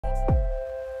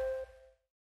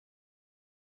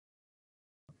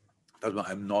That's why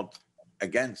I'm not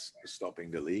against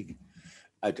stopping the league.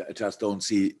 I just don't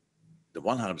see the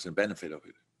 100% benefit of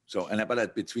it. So,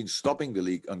 but between stopping the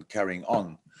league and carrying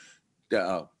on, there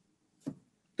are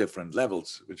different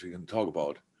levels which we can talk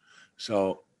about.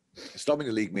 So, stopping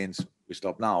the league means we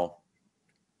stop now.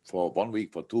 For 1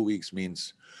 week, for 2 weeks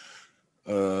means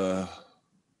 5,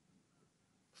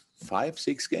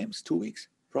 6 games, 2 weeks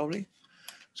probably.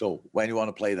 So when you want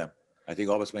to play them, I think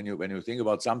always when you think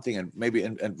about something and maybe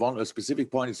and a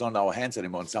specific point is not in our hands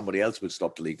anymore, and somebody else will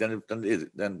stop the league, then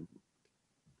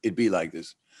it'd be like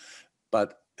this.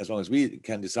 But as long as we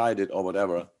can decide it or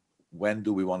whatever, when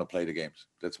do we want to play the games?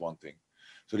 That's one thing.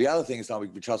 So the other thing is now we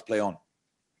just play on.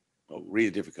 Oh,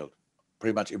 really difficult,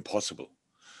 pretty much impossible.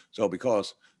 So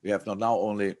because we have not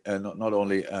only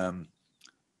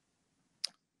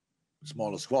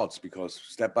smaller squads, because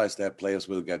step by step players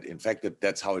will get infected.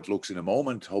 That's how it looks in a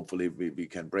moment. Hopefully we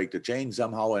can break the chain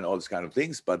somehow and all these kind of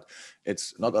things, but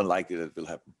it's not unlikely that it will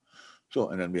happen. So,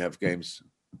 and then we have games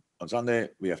on Sunday.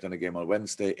 We have then a game on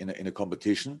Wednesday in a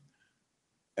competition,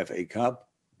 FA Cup,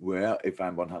 where if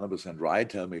I'm 100% right,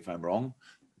 tell me if I'm wrong,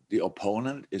 the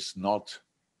opponent is not,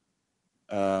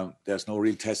 there's no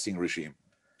real testing regime.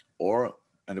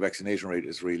 And the vaccination rate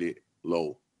is really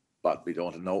low, but we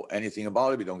don't know anything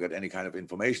about it. We don't get any kind of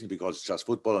information because it's just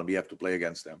football and we have to play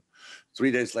against them.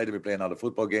 3 days later, we play another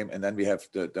football game, and then we have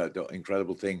the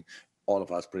incredible thing, all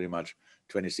of us pretty much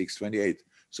 26, 28.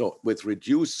 So with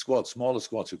reduced squads, smaller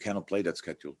squads, you cannot play that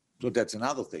schedule. So that's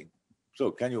another thing.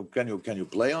 So can you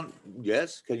play on?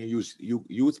 Yes. Can you use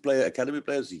youth player, academy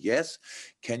players? Yes.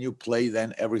 Can you play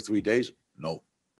then every 3 days? No.